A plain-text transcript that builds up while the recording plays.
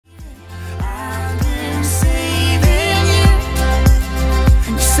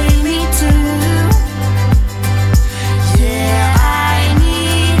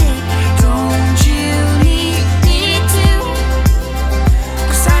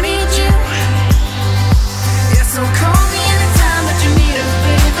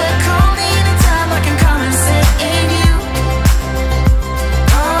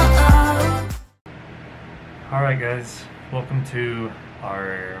to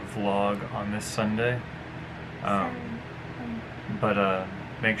our vlog on this Sunday. But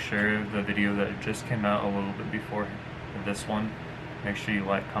make sure the video that just came out a little bit before this one, make sure you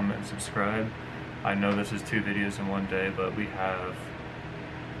like, comment, and subscribe. I know this is 2 videos in one day, but we have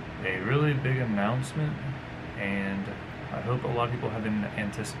a really big announcement, and I hope a lot of people have been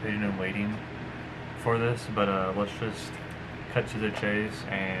anticipating and waiting for this, but let's just cut to the chase.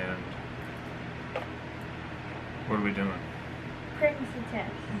 And what are we doing? Pregnancy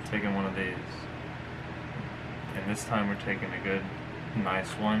test. I'm taking one of these, and this time we're taking a good, nice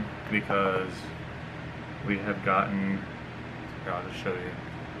one, because we have gotten, here, I'll just show you.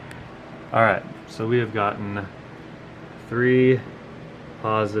 Alright, so we have gotten 3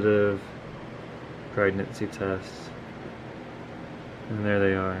 positive pregnancy tests, and there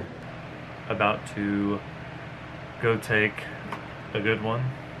they are. About to go take a good one,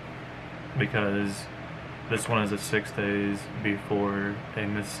 because this one is at 6 days before a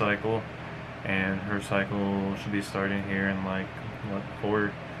missed cycle, and her cycle should be starting here in like what,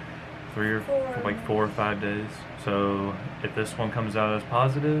 4 or 5 days. So if this one comes out as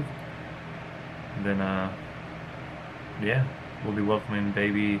positive, then yeah, we'll be welcoming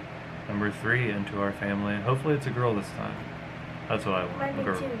baby number 3 into our family. Hopefully it's a girl this time. That's what I want, a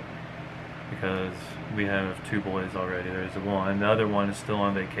girl. Because we have 2 boys already. There's one. The other one is still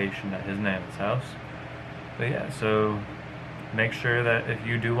on vacation at his nana's house. But yeah, so make sure that if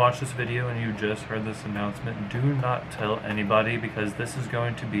you do watch this video and you just heard this announcement, do not tell anybody, because this is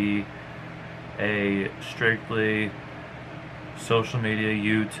going to be a strictly social media,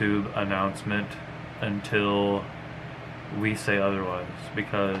 YouTube announcement until we say otherwise,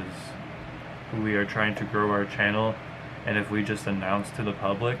 because we are trying to grow our channel, and if we just announce to the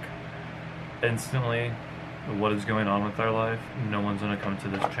public instantly what is going on with our life, no one's going to come to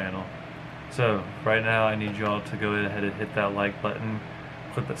this channel. So right now I need y'all to go ahead and hit that like button,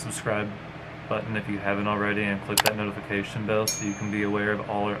 click that subscribe button if you haven't already, and click that notification bell so you can be aware of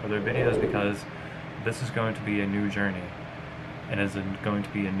all our other videos, because this is going to be a new journey and is going to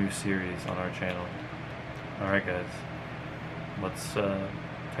be a new series on our channel. Alright guys, let's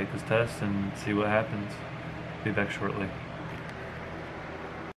take this test and see what happens. Be back shortly.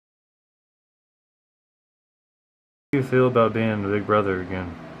 How do you feel about being the big brother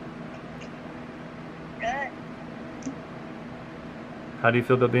again? Good. How do you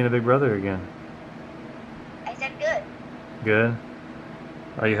feel about being a big brother again? I said good. Good?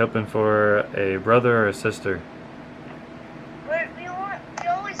 Are you hoping for a brother or a sister? We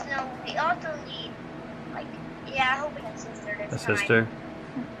always know, we also need, like, yeah, I hope we have a sister this A time. sister?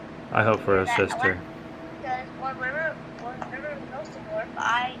 I hope for a sister. Because whenever we go to work,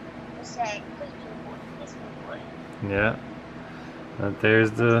 I will say, please be a boy, please be a boy. Yeah.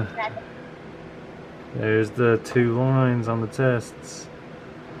 There's the 2 lines on the tests.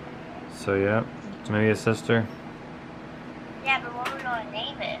 So yeah, so maybe a sister. Yeah, but what are we going to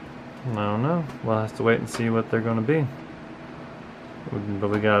name it? I don't know. We'll have to wait and see what they're going to be. But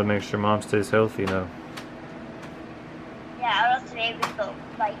we gotta make sure mom stays healthy now. Yeah, or else today we go,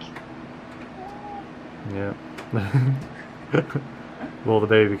 like... Yeah. Well, the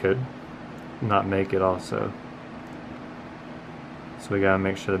baby could not make it also. So we gotta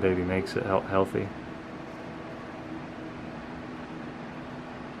make sure the baby makes it healthy.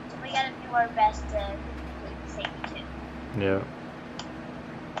 So we gotta do our best to complete the safety too. Yeah.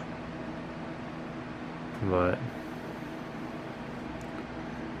 But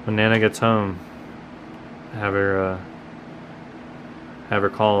when Nana gets home, have her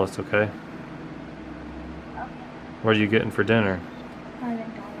call us, okay? Okay. What are you getting for dinner?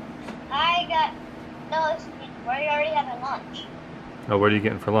 We're already having lunch. Oh, what are you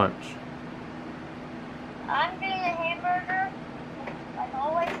getting for lunch? I'm getting a hamburger, like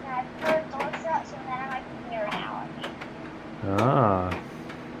always, and I put salsa, so then I can hear an allergy. Ah.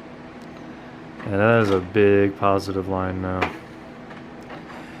 Yeah, that is a big positive line now.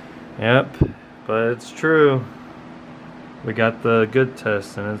 Yep, but it's true. We got the good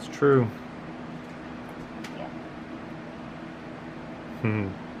test, and it's true. Yeah.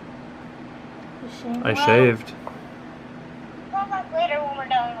 I shaved. Come back later when we're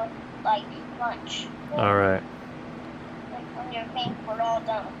done with, like, lunch. Alright. Like, when you're paying for it all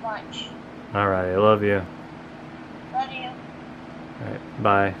done with lunch. Alright, I love you. Love you. Alright,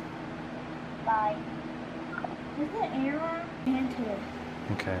 bye. Bye. Is the air on? And here.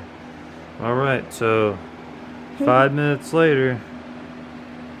 Okay. Alright, so 5 minutes later,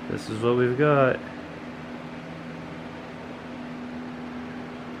 this is what we've got.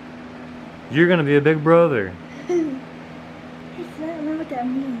 You're gonna be a big brother. I don't know what that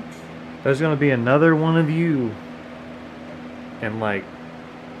means. There's gonna be another one of you. in like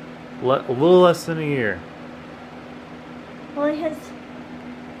a little less than a year. Well, he has.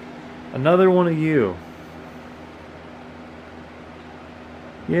 Another one of you.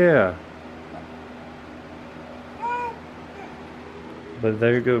 Yeah. But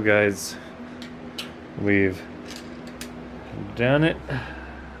there you go, guys. We've done it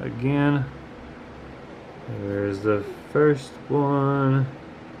again. There's the first one.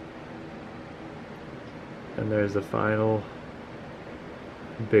 And there's the final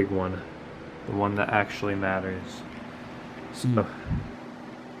big one. The one that actually matters. So,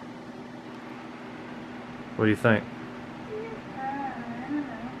 what do you think?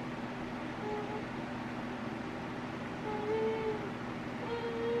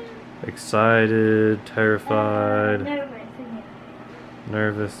 Excited, terrified,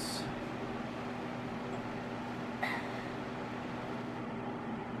 nervous.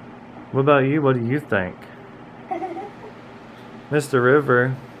 What about you? What do you think? Mr.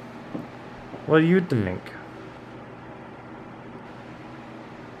 River, what do you think?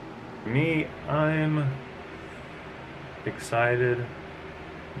 Me, I'm excited.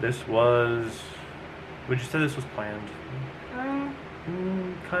 This was... Would you say this was planned?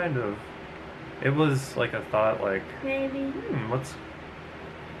 Kind of. It was like a thought, like... Maybe. Let's...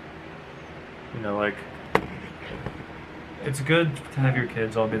 You know, like... It's good to have your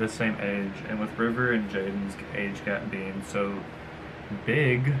kids all be the same age, and with River and Jaden's age gap being so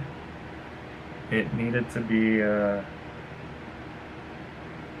big, it needed to be,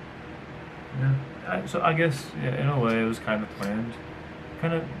 so I guess, yeah, in a way, it was kind of planned.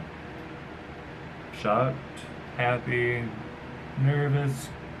 Kind of shocked, happy, nervous,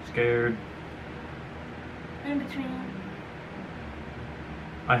 scared. In between.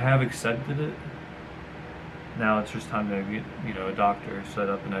 I have accepted it. Now it's just time to get, you know, a doctor set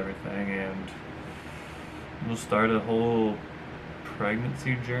up and everything, and we'll start a whole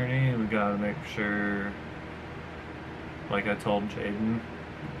pregnancy journey. We gotta make sure, like I told Jaden,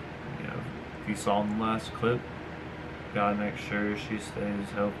 you know, if you saw in the last clip, gotta make sure she stays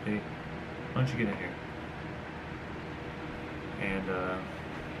healthy. Why don't you get in here? And,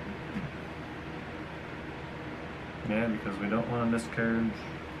 yeah, because we don't want a miscarriage.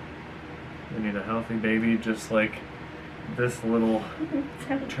 We need a healthy baby, just like this little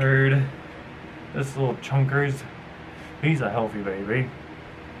turd, this little chunkers. He's a healthy baby.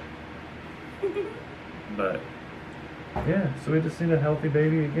 But, yeah, so we just need a healthy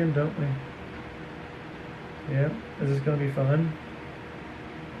baby again, don't we? Yeah, is this gonna be fun?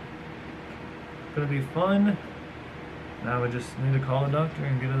 Gonna be fun. Now we just need to call a doctor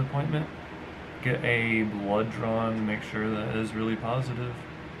and get an appointment. Get a blood drawn to make sure that it is really positive.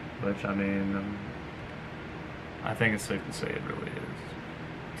 Which, I mean, I think it's safe to say it really is.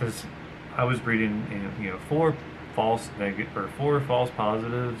 Because I was reading, you know, 4 false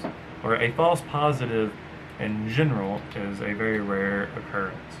positives, or a false positive in general is a very rare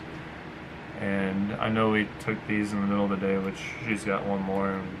occurrence. And I know we took these in the middle of the day, which she's got one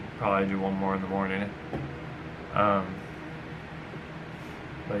more, and probably do one more in the morning. But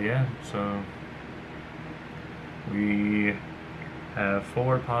yeah, so we have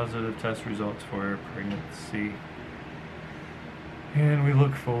 4 positive test results for pregnancy, and we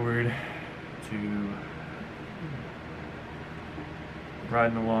look forward to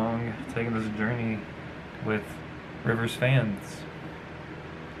riding along, taking this journey with River's fans.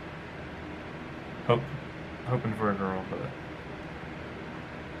 Hoping for a girl, but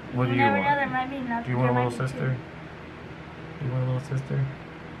what do you never want? know, there might be nothing. Do you want a little sister? You want a little sister?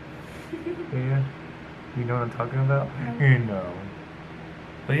 Yeah? You know what I'm talking about? You know.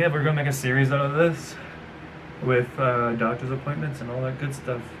 But yeah, we're gonna make a series out of this with doctor's appointments and all that good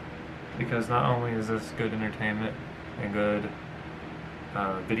stuff, because not only is this good entertainment and good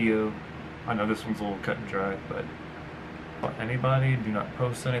video, I know this one's a little cut and dry, but anybody, do not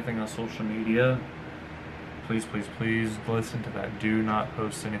post anything on social media. Please, please, please listen to that. Do not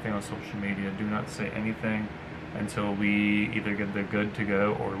post anything on social media. Do not say anything until we either get the good to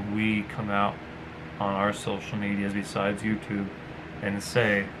go or we come out on our social medias besides YouTube and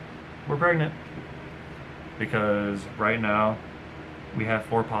say we're pregnant. Because right now we have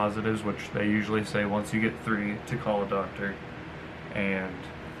 4 positives, which they usually say once you get 3 to call a doctor. And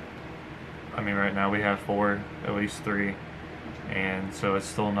I mean, right now we have 4, at least 3. And so it's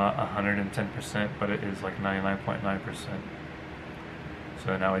still not 110%, but it is like 99.9%.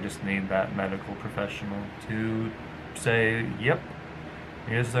 So now we just need that medical professional to say, yep,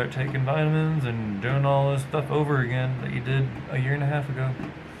 you need to start taking vitamins and doing all this stuff over again that you did a year and a half ago.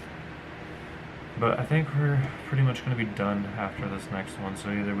 But I think we're pretty much going to be done after this next one. So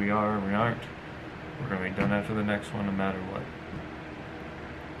either we are or we aren't. We're going to be done after the next one no matter what.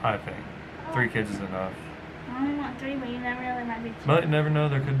 I think 3 kids is enough. I only want 3, but you never know, there might be 2. But you never know,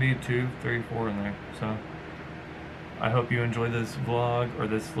 there could be 2, 3, 4 in there. So I hope you enjoy this vlog, or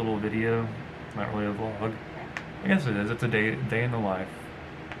this little video. Not really a vlog. I guess it is. It's a day in the life.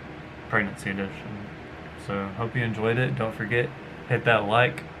 Pregnancy edition. So hope you enjoyed it. Don't forget, hit that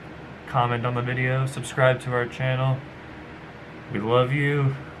like, comment on the video, subscribe to our channel. We love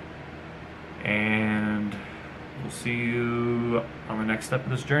you, and we'll see you on the next step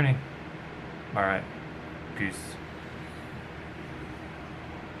of this journey. Alright, peace.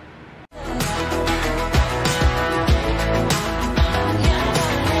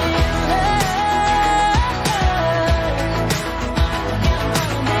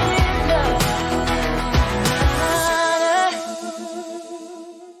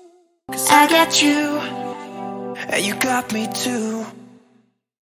 I got you, and you got me too.